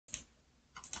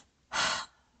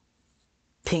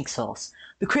pink sauce.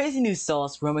 The crazy new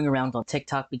sauce roaming around on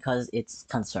TikTok because it's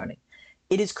concerning.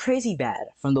 It is crazy bad,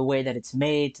 from the way that it's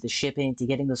made, to the shipping, to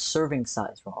getting the serving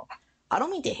size wrong. I don't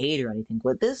mean to hate or anything,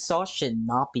 but this sauce should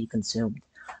not be consumed.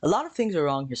 A lot of things are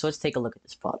wrong here, so let's take a look at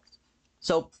this product.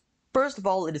 So, first of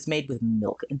all, it is made with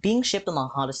milk, and being shipped on the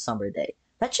hottest summer day.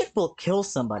 That shit will kill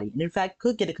somebody, and in fact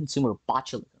could get a consumer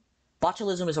botulism.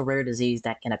 Botulism is a rare disease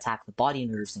that can attack the body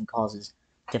nerves and causes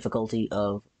difficulty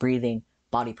of breathing,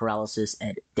 body paralysis,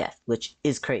 and death, which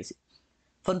is crazy.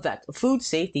 Fun fact, a food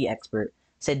safety expert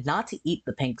said not to eat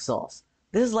the pink sauce.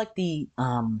 This is like the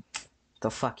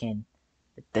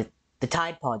the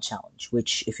Tide Pod challenge,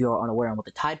 which, if you're unaware of what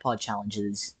the Tide Pod challenge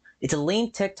is, it's a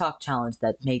lame TikTok challenge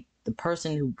that made the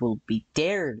person who will be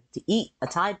dared to eat a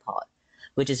Tide Pod,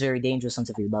 which is very dangerous on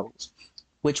severe levels,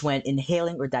 which when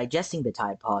inhaling or digesting the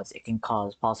Tide Pods, it can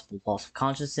cause possible loss of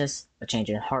consciousness, a change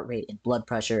in heart rate and blood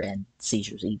pressure, and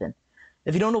seizures even.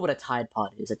 If you don't know what a Tide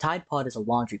Pod is, a Tide Pod is a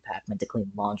laundry pack meant to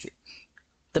clean laundry.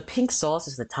 The pink sauce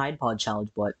is the Tide Pod challenge,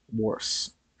 but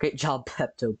worse. Great job,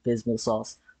 Pepto-Bismol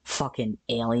sauce. Fucking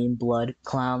alien blood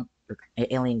clown. Or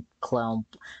alien clown.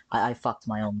 I fucked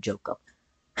my own joke up.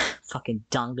 Fucking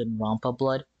Danganronpa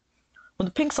blood. When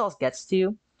the pink sauce gets to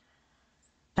you,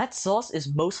 that sauce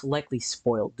is most likely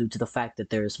spoiled due to the fact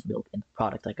that there is milk in the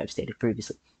product, like I've stated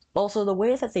previously. Also, the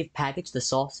way that they've packaged the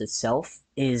sauce itself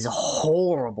is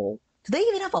horrible. Do they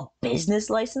even have a business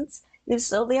license? If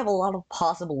so, they have a lot of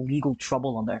possible legal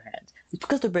trouble on their hands. It's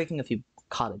because they're breaking a few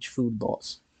cottage food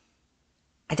laws.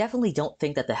 I definitely don't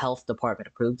think that the health department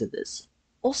approved of this.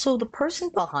 Also, the person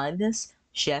behind this,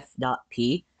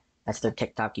 chef.p, that's their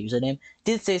TikTok username,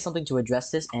 did say something to address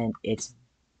this, and it's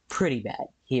pretty bad.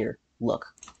 Here, look.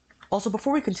 Also,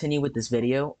 before we continue with this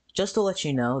video, just to let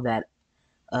you know that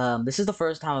this is the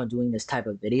first time I'm doing this type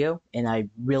of video, and I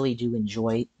really do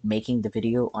enjoy making the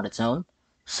video on its own,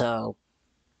 so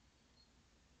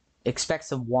expect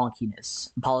some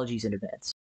wonkiness. Apologies in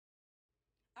advance.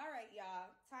 Alright, y'all.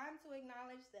 Time to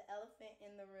acknowledge the elephant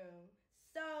in the room.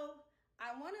 So,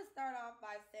 I want to start off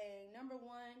by saying, number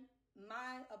one,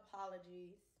 my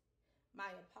apologies.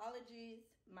 My apologies.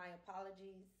 My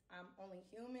apologies. I'm only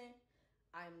human.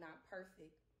 I'm not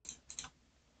perfect.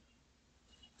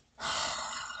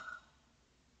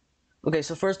 Okay,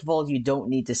 so first of all, you don't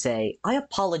need to say, I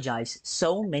apologize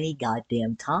so many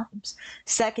goddamn times.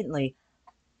 Secondly,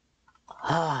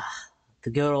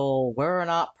 the good old, we're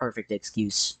not perfect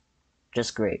excuse.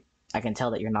 Just great. I can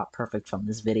tell that you're not perfect from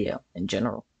this video, in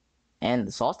general. And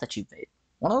the sauce that you made.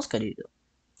 What else could you do?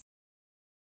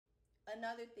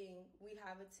 Another thing, we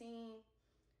have a team.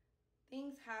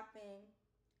 Things happen.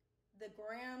 The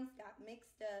grams got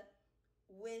mixed up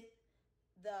with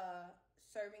the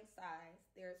serving size.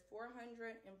 There's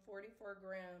 444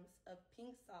 grams of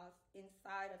pink sauce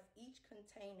inside of each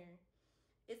container.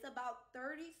 It's about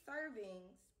 30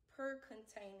 servings per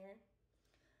container.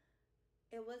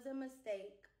 It was a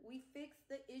mistake. We fixed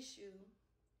the issue.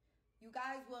 You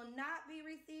guys will not be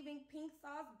receiving pink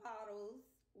sauce bottles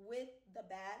with the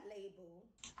bad label.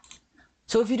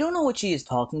 So if you don't know what she is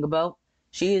talking about,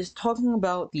 she is talking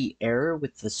about the error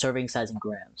with the serving size in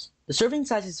grams. The serving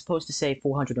size is supposed to say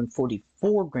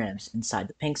 444 grams inside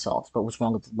the pink sauce, but was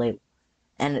wrong with the label.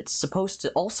 And it's supposed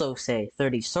to also say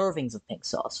 30 servings of pink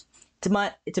sauce.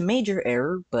 It's a major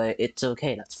error, but it's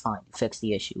okay, that's fine. You fix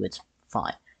the issue, it's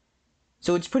fine.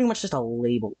 So it's pretty much just a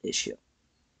label issue.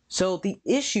 So the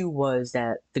issue was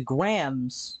that the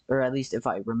grams, or at least if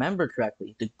I remember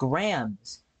correctly, the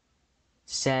grams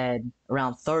said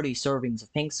around 30 servings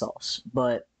of pink sauce,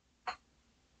 but,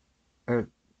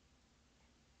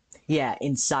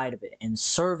 inside of it, and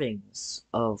servings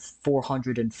of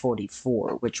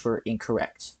 444, which were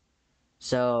incorrect.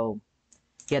 So,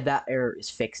 yeah, that error is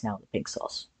fixed now in the pink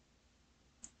sauce.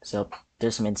 So,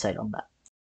 there's some insight on that.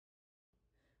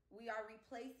 We are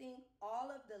replacing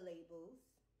all of the labels.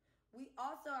 We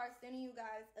also are sending you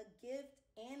guys a gift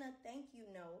and a thank you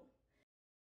note.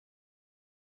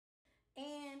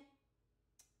 And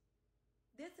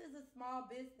this is a small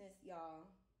business, y'all.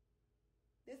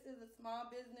 This is a small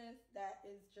business that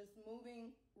is just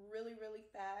moving really, really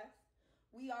fast.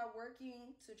 We are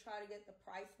working to try to get the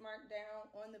price mark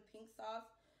down on the pink sauce.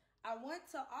 I want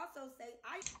to also say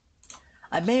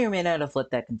I may or may not have let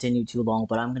that continue too long,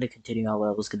 but I'm going to continue on what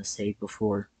I was going to say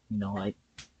before, I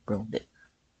ruined it.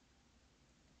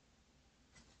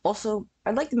 Also,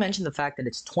 I'd like to mention the fact that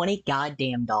it's $20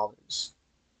 goddamn dollars.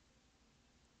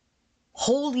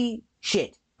 Holy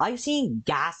shit. I've seen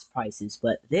gas prices,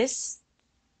 but this?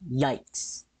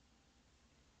 Yikes.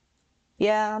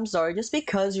 Yeah, I'm sorry. Just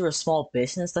because you're a small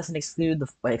business doesn't excuse the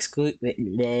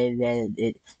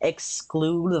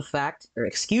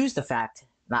fact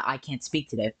I can't speak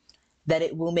today, that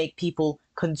it will make people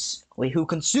who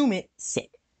consume it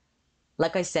sick.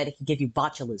 Like I said, it can give you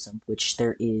botulism, which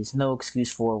there is no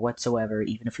excuse for whatsoever,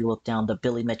 even if you look down the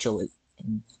Billy Mitchell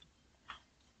and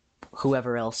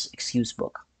whoever else excuse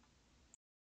book.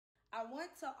 I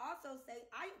want to also say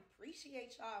I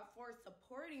appreciate y'all for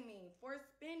supporting me, for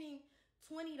spending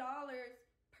 $20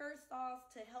 per sauce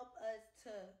to help us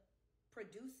to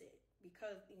produce it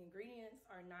because the ingredients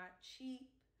are not cheap.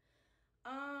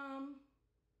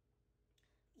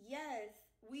 Yes,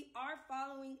 we are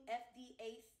following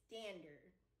FDA standard.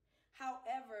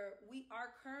 However, we are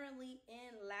currently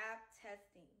in lab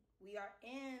testing. We are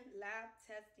in lab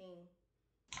testing.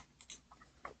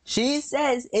 She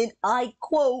says, and I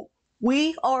quote,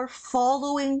 "We are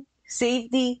following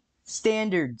safety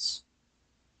standards.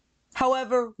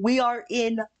 However, we are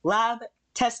in lab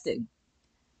testing."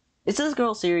 Is this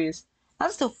girl serious?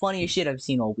 That's the funniest shit I've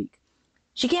seen all week.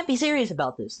 She can't be serious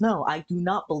about this. No, I do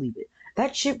not believe it.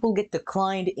 That shit will get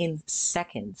declined in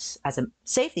seconds as a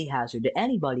safety hazard to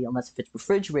anybody unless if it's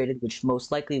refrigerated, which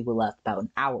most likely will last about an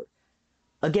hour.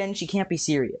 Again, she can't be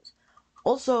serious.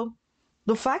 Also,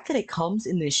 the fact that it comes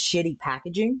in this shitty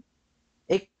packaging,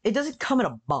 it doesn't come in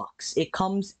a box. It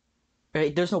comes,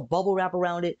 right, there's no bubble wrap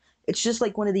around it. It's just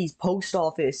like one of these post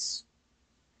office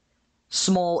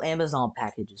small Amazon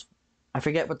packages. I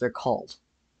forget what they're called.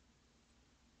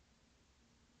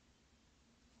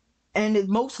 And it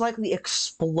most likely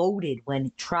exploded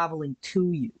when traveling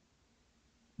to you.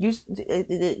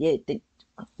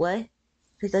 What?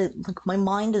 Like, my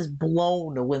mind is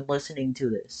blown when listening to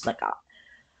this.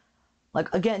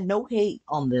 Like again, no hate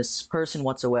on this person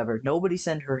whatsoever. Nobody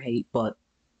sent her hate, but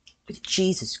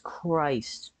Jesus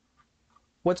Christ,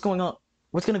 what's going on?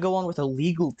 What's gonna go on with a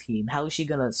legal team? How is she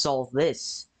gonna solve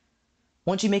this?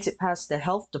 Once she makes it past the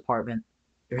health department,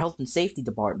 your health and safety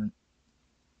department,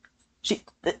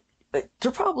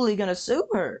 they're probably gonna sue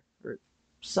her, or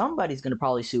somebody's gonna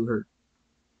probably sue her,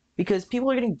 because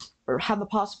people are getting or have the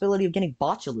possibility of getting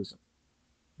botulism.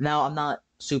 Now, I'm not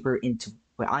super into.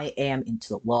 Well, I am into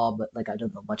the law, but like I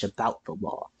don't know much about the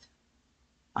law.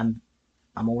 I'm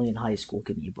I'm only in high school.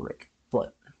 Give me a break.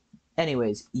 But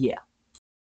anyways, yeah.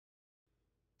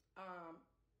 Um,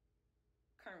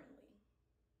 Currently.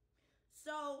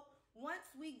 So once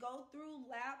we go through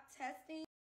lab testing,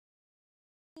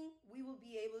 we will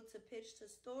be able to pitch to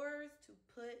stores to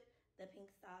put the pink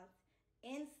sauce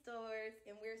in stores,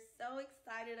 and we're so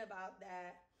excited about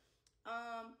that.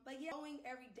 But yeah, going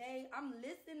every day. I'm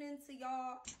listening to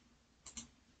y'all.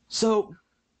 So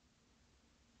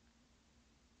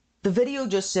the video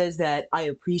just says that I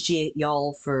appreciate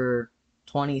y'all for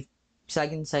 20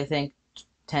 seconds, I think.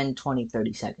 10, 20,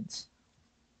 30 seconds.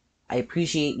 I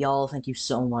appreciate y'all. Thank you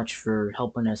so much for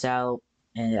helping us out.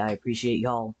 And I appreciate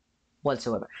y'all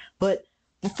whatsoever. But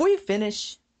before you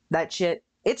finish that shit,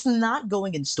 it's not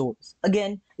going in stores.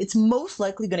 Again, it's most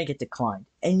likely going to get declined.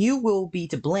 And you will be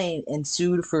to blame and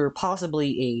sued for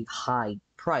possibly a high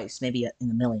price, maybe in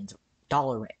the million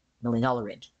dollar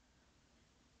range.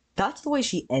 That's the way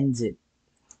she ends it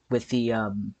with the,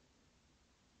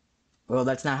 well,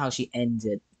 that's not how she ends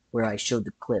it where I showed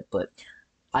the clip, but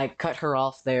I cut her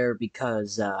off there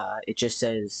because it just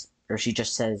says, or she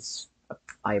just says,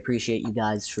 "I appreciate you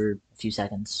guys for a few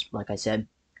seconds," like I said.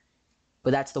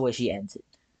 But that's the way she ends it.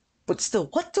 But still,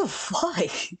 what the fuck?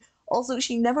 Also,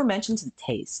 she never mentions the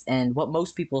taste, and what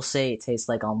most people say it tastes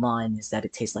like online is that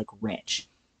it tastes like ranch.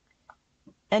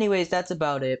 Anyways, that's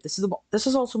about it. This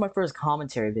is also my first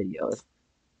commentary video.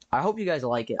 I hope you guys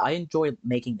like it. I enjoyed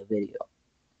making the video.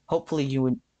 Hopefully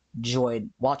you enjoyed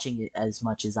watching it as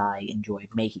much as I enjoyed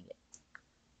making it.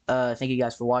 Thank you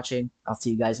guys for watching. I'll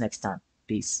see you guys next time.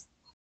 Peace.